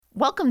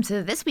Welcome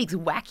to this week's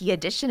wacky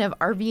edition of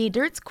RVA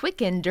Dirt's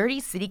Quick and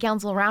Dirty City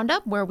Council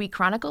Roundup, where we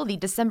chronicle the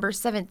December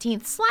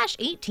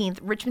 17th/18th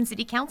Richmond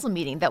City Council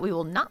meeting that we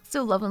will not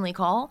so lovingly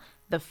call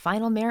the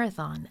final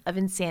marathon of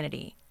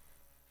insanity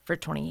for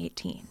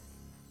 2018.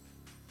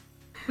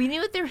 We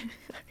knew what there...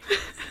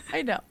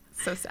 I know.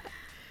 So sad.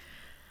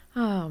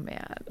 Oh,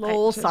 man.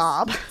 Lol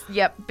sob.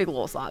 Yep, big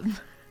lol sob.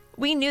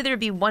 We knew there would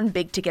be one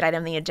big ticket item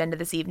on the agenda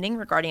this evening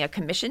regarding a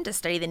commission to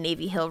study the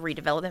Navy Hill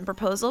redevelopment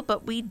proposal,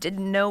 but we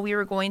didn't know we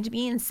were going to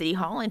be in City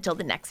Hall until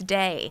the next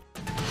day.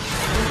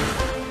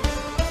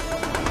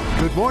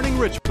 Good morning,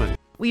 Richmond.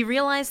 We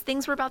realized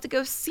things were about to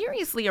go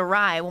seriously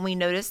awry when we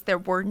noticed there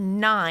were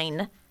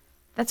 9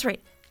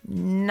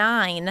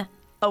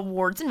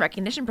 awards and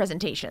recognition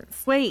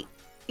presentations. Wait,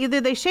 either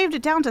they shaved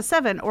it down to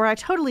 7 or I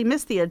totally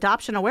missed the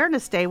Adoption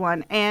Awareness Day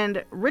one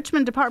and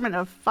Richmond Department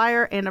of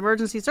Fire and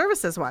Emergency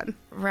Services one.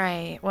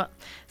 Right. Well,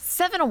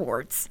 7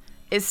 awards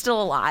is still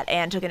a lot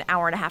and took an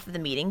hour and a half of the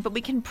meeting, but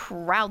we can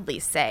proudly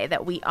say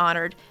that we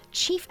honored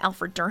Chief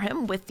Alfred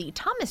Durham with the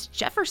Thomas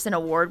Jefferson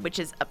Award, which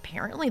is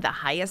apparently the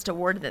highest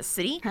award in the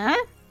city. Huh?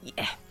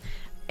 Yeah.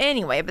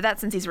 Anyway, but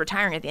that's since he's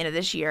retiring at the end of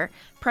this year.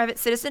 Private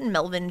Citizen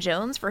Melvin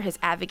Jones for his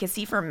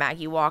advocacy for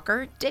Maggie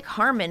Walker. Dick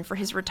Harmon for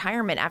his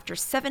retirement after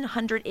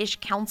 700-ish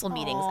council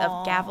meetings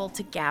of gavel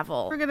to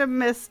gavel. We're gonna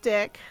miss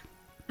Dick.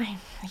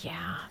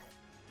 Yeah.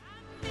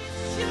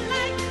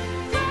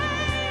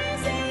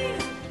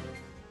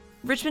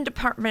 Richmond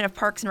Department of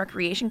Parks and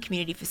Recreation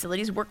Community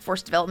Facilities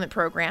Workforce Development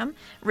Program,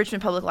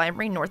 Richmond Public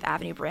Library North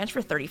Avenue Branch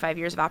for 35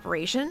 years of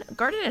operation,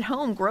 Garden at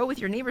Home Grow With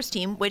Your Neighbors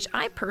team, which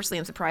I personally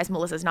am surprised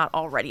Melissa's not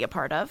already a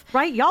part of.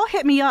 Right? Y'all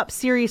hit me up,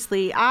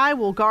 seriously. I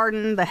will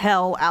garden the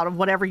hell out of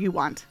whatever you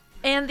want.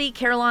 And the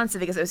Carillon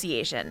Civic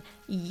Association.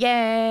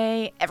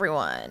 Yay,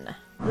 everyone.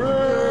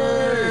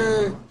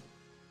 Yay!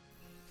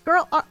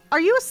 Girl,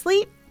 are you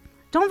asleep?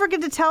 Don't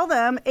forget to tell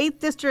them 8th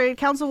District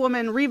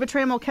Councilwoman Reva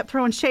Trammell kept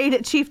throwing shade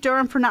at Chief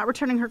Durham for not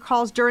returning her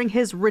calls during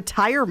his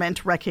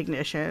retirement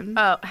recognition.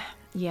 Oh,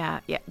 yeah,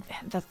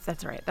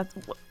 that's right. That's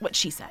what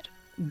she said.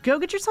 Go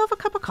get yourself a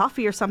cup of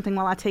coffee or something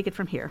while I take it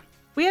from here.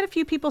 We had a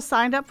few people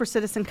signed up for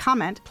citizen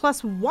comment,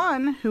 plus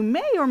one who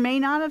may or may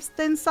not have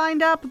been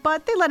signed up,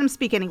 but they let him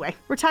speak anyway.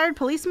 Retired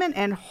policeman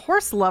and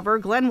horse lover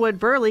Glenwood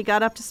Burley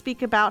got up to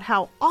speak about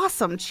how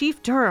awesome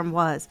Chief Durham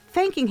was,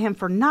 thanking him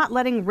for not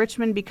letting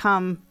Richmond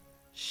become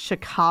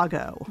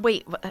Chicago.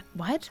 Wait,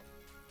 what?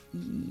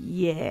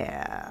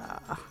 Yeah.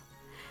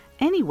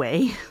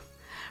 Anyway,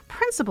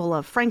 principal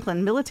of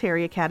Franklin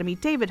Military Academy,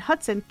 David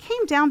Hudson,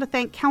 came down to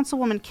thank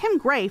Councilwoman Kim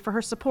Gray for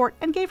her support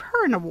and gave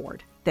her an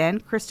award.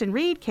 Then Kristen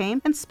Reed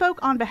came and spoke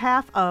on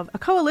behalf of a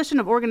coalition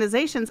of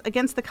organizations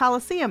against the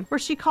Coliseum, where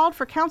she called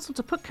for council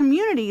to put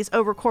communities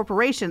over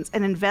corporations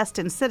and invest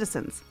in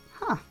citizens.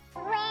 Huh.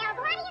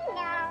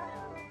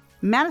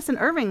 Madison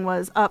Irving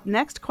was up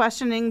next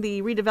questioning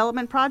the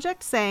redevelopment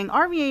project, saying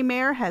RVA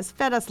mayor has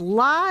fed us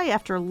lie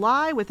after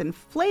lie with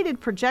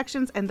inflated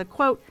projections, and the,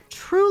 quote,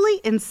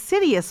 truly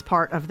insidious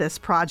part of this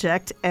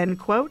project, end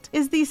quote,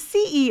 is the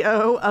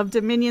CEO of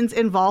Dominion's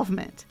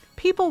involvement.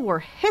 People were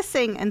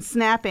hissing and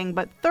snapping,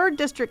 but 3rd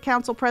District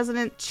Council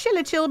President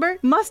Chilla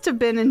Chilbert must have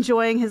been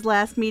enjoying his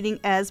last meeting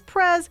as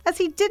Prez, as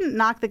he didn't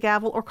knock the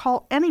gavel or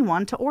call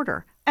anyone to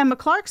order. Emma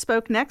Clark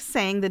spoke next,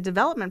 saying the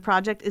development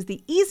project is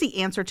the easy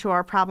answer to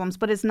our problems,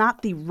 but is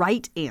not the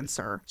right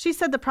answer. She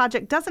said the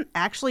project doesn't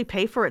actually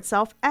pay for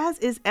itself, as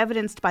is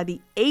evidenced by the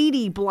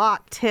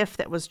 80-block TIF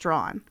that was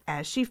drawn.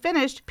 As she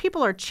finished,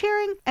 people are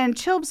cheering, and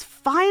Chilbs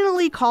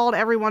finally called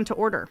everyone to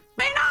order.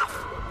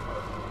 Enough!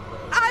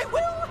 I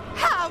will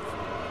have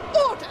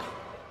order!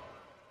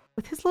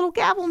 With his little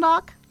gavel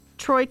knock,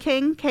 Troy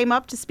King came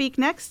up to speak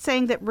next,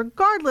 saying that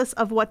regardless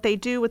of what they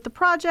do with the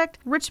project,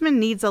 Richmond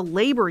needs a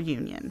labor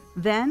union.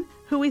 Then,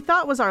 who we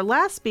thought was our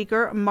last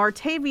speaker,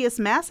 Martavius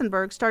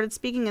Massenberg, started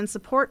speaking in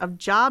support of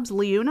Jobs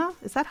Leuna.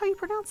 Is that how you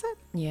pronounce it?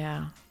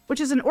 Yeah. Which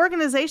is an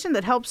organization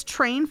that helps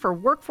train for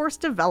workforce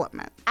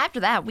development. After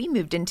that, we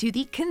moved into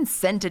the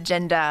consent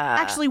agenda.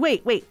 Actually,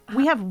 wait.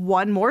 We have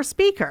one more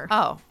speaker.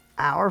 Oh.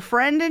 Our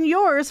friend and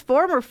yours,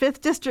 former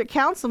 5th District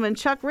Councilman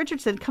Chuck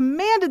Richardson,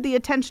 commanded the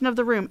attention of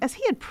the room, as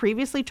he had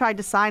previously tried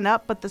to sign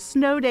up, but the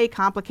snow day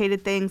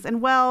complicated things, and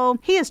well,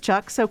 he is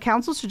Chuck, so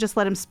council should just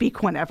let him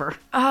speak whenever.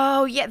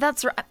 Oh, yeah,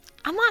 that's right.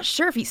 I'm not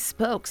sure if he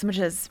spoke so much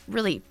as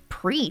really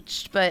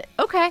preached, but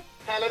okay.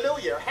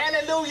 Hallelujah!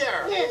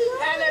 Hallelujah!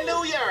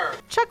 Hallelujah!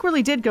 Chuck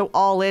really did go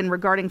all in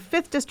regarding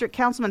 5th District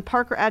Councilman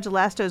Parker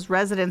Agelasto's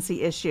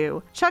residency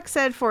issue. Chuck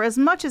said for as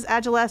much as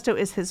Agelasto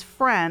is his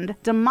friend,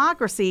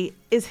 democracy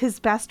is his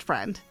best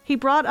friend. He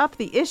brought up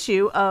the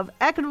issue of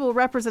equitable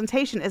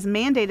representation as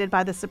mandated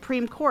by the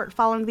Supreme Court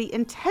following the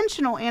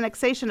intentional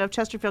annexation of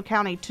Chesterfield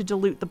County to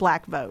dilute the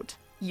black vote.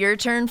 Your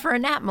turn for a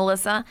nap,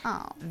 Melissa.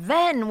 Oh.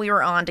 Then we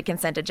were on to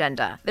consent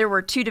agenda. There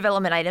were 2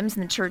 development items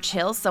in the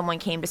Churchill someone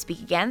came to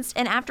speak against,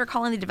 and after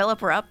calling the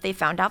developer up, they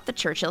found out the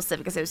Churchill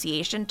Civic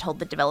Association told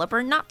the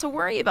developer not to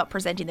worry about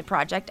presenting the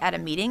project at a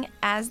meeting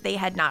as they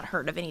had not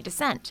heard of any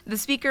dissent. The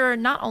speaker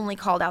not only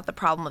called out the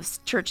problem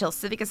of Churchill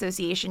Civic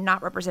Association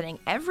not representing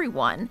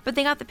everyone, but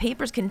they got the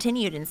papers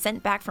continued and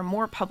sent back for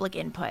more public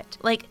input.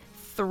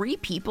 3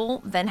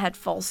 people then had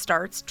false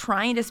starts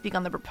trying to speak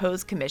on the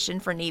proposed commission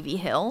for Navy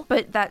Hill,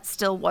 but that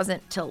still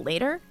wasn't till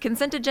later.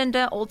 Consent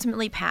agenda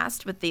ultimately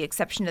passed with the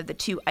exception of the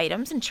 2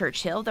 items in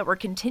Churchill that were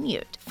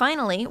continued.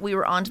 Finally, we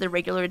were on to the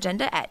regular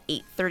agenda at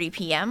 8:30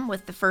 p.m.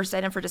 with the first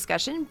item for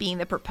discussion being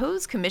the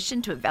proposed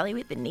commission to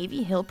evaluate the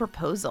Navy Hill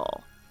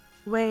proposal.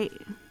 Wait,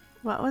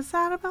 what was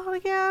that about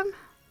again?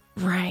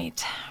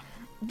 Right.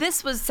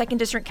 This was 2nd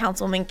District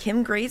Councilwoman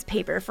Kim Gray's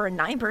paper for a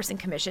 9-person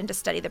commission to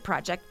study the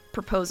project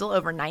proposal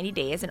over 90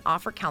 days and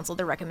offer council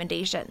their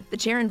recommendation. The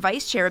chair and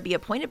vice chair would be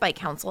appointed by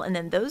council, and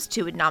then those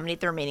 2 would nominate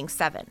the remaining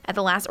 7. At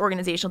the last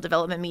organizational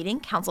development meeting,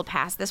 council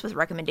passed this with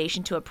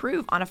recommendation to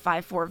approve on a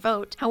 5-4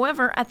 vote.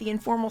 However, at the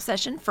informal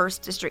session,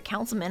 1st District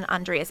Councilman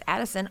Andreas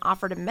Addison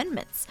offered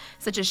amendments,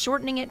 such as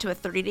shortening it to a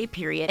 30-day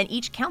period and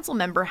each council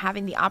member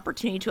having the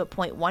opportunity to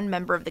appoint 1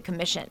 member of the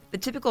commission. The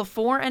typical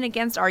for and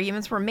against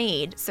arguments were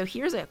made, so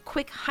here's a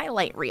quick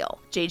highlight reel.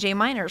 J.J.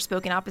 Minor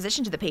spoke in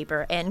opposition to the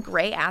paper, and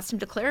Gray asked him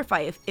to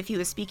clarify if he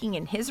was speaking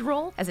in his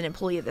role as an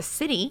employee of the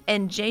city,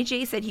 and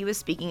JJ said he was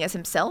speaking as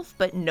himself,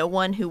 but no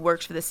one who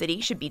works for the city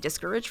should be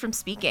discouraged from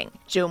speaking.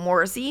 Joe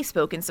Morrissey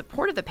spoke in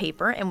support of the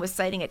paper and was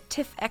citing a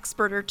TIF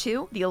expert or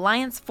 2. The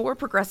Alliance for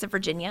Progressive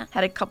Virginia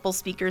had a couple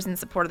speakers in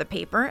support of the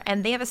paper,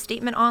 and they have a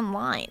statement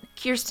online.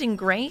 Kirsten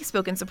Gray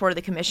spoke in support of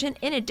the commission,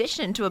 in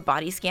addition to a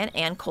body scan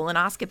and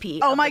colonoscopy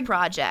of the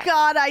project. Oh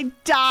my God, I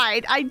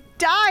died. I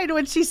died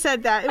when she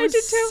said that. It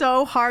was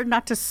so hard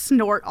not to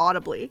snort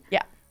audibly.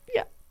 Yeah.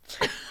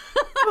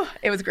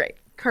 It was great.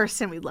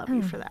 Kirsten, we love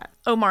you for that.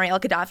 Omar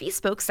El-Gaddafi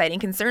spoke, citing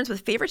concerns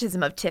with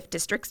favoritism of TIF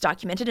districts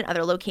documented in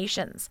other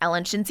locations.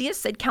 Alan Shinzias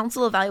said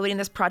council evaluating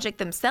this project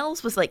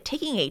themselves was like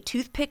taking a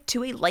toothpick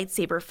to a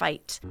lightsaber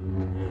fight.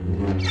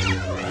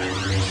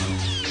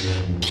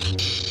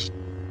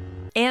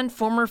 And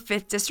former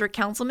 5th District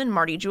Councilman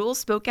Marty Jewell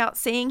spoke out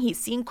saying he's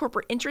seen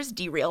corporate interest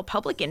derail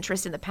public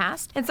interest in the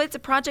past and cites a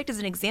project as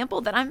an example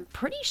that I'm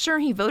pretty sure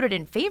he voted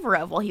in favor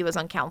of while he was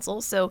on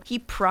council, so he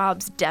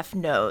probs deaf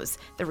knows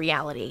the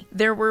reality.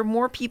 There were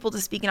more people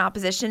to speak in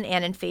opposition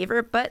and in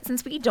favor, but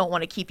since we don't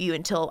want to keep you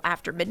until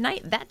after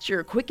midnight, that's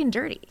your quick and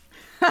dirty.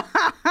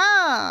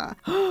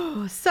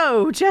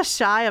 So, just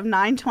shy of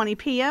 9:20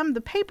 p.m.,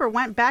 the paper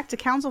went back to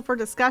council for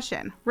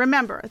discussion.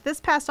 Remember, this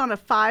passed on a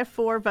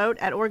 5-4 vote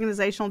at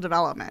organizational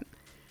development.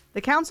 The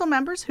council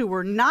members who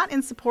were not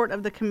in support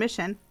of the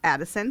commission,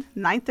 Addison,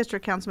 9th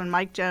District Councilman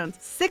Mike Jones,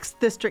 6th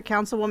District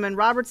Councilwoman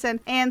Robertson,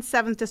 and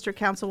 7th District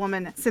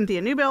Councilwoman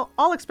Cynthia Newbill,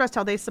 all expressed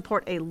how they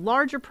support a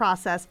larger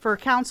process for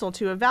council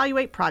to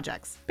evaluate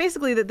projects.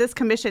 Basically, that this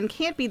commission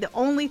can't be the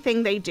only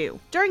thing they do.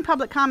 During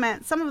public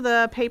comment, some of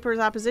the paper's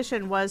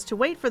opposition was to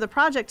wait for the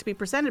project to be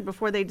presented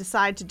before they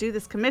decide to do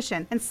this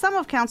commission, and some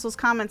of council's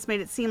comments made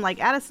it seem like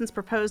Addison's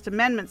proposed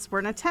amendments were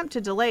an attempt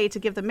to delay to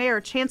give the mayor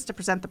a chance to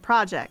present the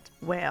project.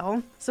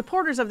 Well,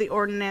 supporters of the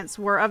ordinance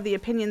were of the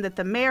opinion that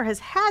the mayor has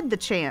had the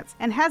chance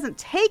and hasn't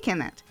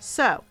taken it,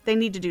 so they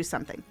need to do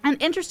something. An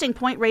interesting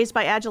point raised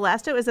by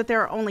Agelasto is that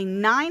there are only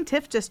 9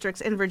 TIF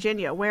districts in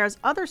Virginia, whereas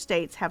other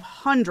states have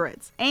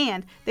hundreds,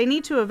 and they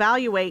need to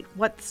evaluate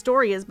what the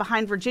story is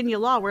behind Virginia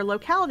law where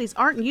localities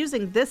aren't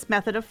using this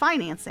method of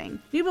financing.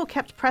 Newbill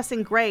kept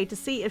pressing Gray to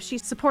see if she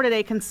supported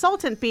a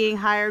consultant being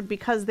hired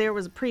because there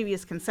was a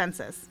previous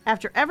consensus.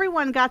 After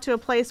everyone got to a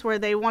place where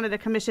they wanted a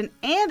commission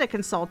and a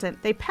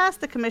consultant, they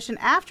passed the commission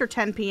after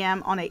 10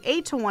 p.m. on a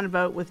 8-1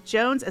 vote with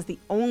Jones as the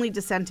only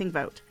dissenting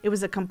vote. It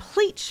was a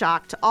complete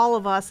shock to all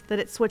of us that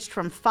it switched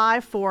from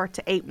 5-4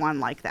 to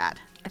 8-1 like that.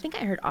 I think I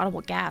heard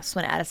audible gasps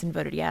when Addison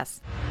voted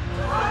yes.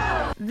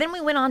 Then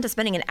we went on to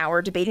spending an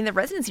hour debating the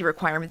residency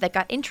requirement that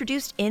got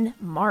introduced in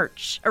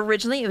March.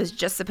 Originally, it was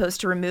just supposed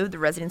to remove the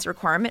residency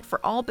requirement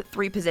for all but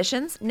 3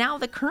 positions. Now,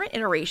 the current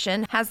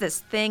iteration has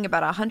this thing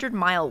about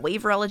 100-mile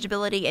waiver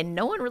eligibility, and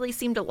no one really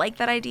seemed to like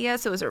that idea,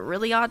 so it was a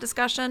really odd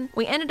discussion.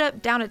 We ended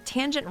up down a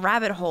tangent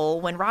rabbit hole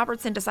when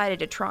Robertson decided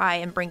to try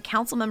and bring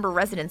council member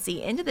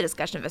residency into the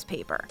discussion of his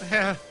paper.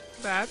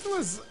 That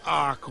was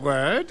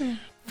awkward.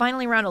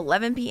 Finally, around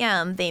 11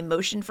 p.m., they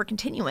motioned for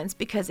continuance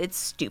because it's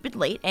stupid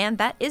late and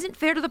that isn't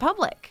fair to the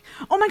public.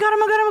 Oh my God,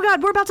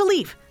 we're about to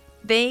leave.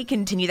 They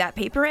continue that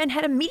paper and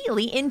head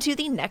immediately into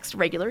the next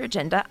regular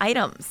agenda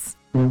items.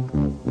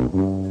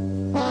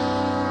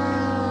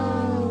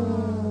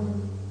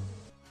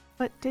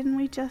 But didn't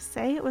we just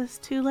say it was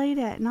too late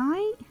at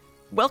night?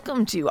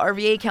 Welcome to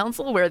RVA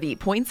Council, where the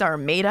points are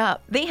made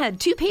up. They had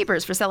 2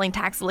 papers for selling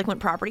tax-delinquent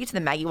property to the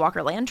Maggie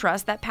Walker Land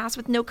Trust that passed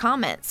with no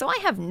comment, so I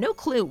have no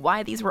clue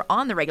why these were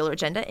on the regular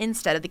agenda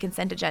instead of the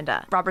consent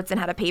agenda. Robertson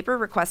had a paper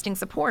requesting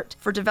support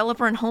for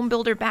developer and home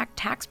builder-backed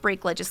tax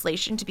break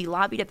legislation to be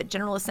lobbied at the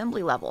General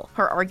Assembly level.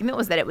 Her argument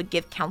was that it would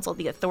give council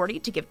the authority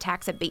to give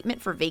tax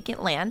abatement for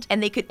vacant land,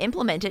 and they could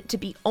implement it to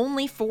be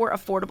only for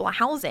affordable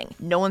housing.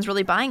 No one's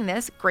really buying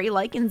this. Gray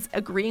Likens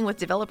agreeing with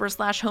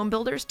developers/home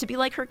builders to be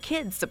like her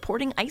kids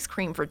supporting ice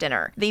cream for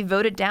dinner. They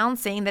voted down,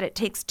 saying that it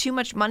takes too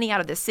much money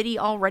out of the city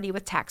already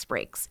with tax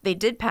breaks. They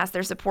did pass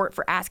their support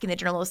for asking the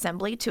General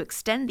Assembly to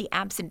extend the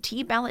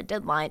absentee ballot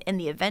deadline in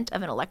the event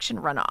of an election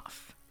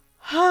runoff.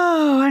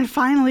 Oh, and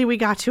finally we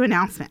got to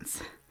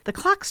announcements. The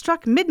clock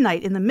struck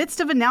midnight in the midst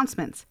of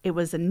announcements. It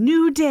was a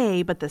new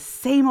day, but the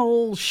same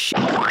old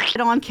shit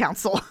on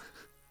council.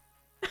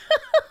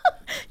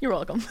 You're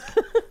welcome.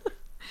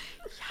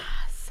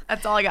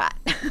 That's all I got.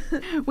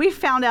 We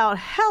found out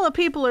hella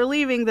people are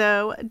leaving,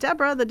 though.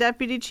 Deborah, the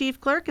deputy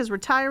chief clerk, is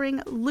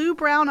retiring. Lou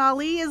Brown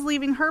Ali is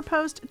leaving her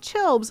post.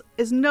 Chilbs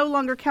is no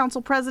longer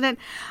council president.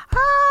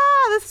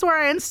 This is where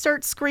I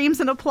insert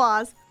screams and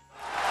applause.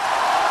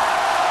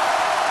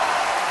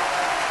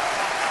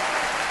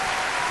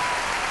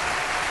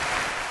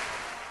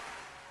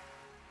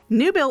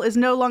 Newbill is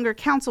no longer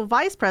council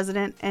vice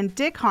president, and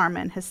Dick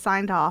Harmon has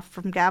signed off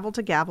from gavel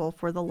to gavel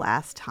for the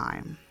last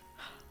time.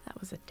 That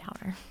was a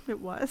downer. It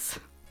was.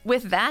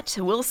 With that,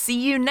 we'll see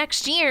you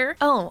next year.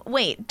 Oh,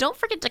 wait, don't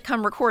forget to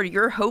come record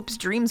your hopes,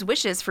 dreams,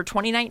 wishes for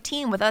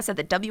 2019 with us at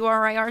the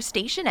WRIR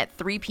station at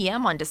 3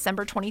 p.m. on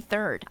December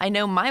 23rd. I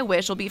know my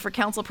wish will be for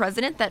council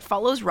president that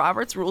follows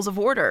Robert's Rules of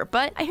Order,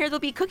 but I hear there'll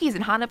be cookies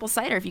and hot apple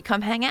cider if you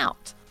come hang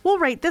out. We'll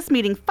rate this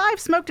meeting 5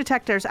 smoke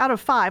detectors out of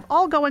 5,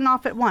 all going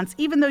off at once,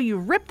 even though you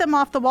ripped them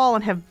off the wall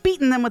and have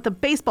beaten them with a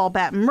baseball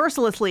bat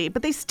mercilessly.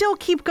 But they still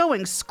keep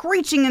going,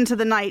 screeching into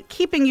the night,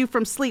 keeping you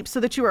from sleep so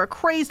that you are a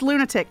crazed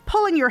lunatic,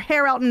 pulling your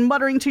hair out and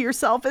muttering to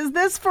yourself, "Is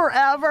this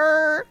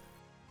forever?"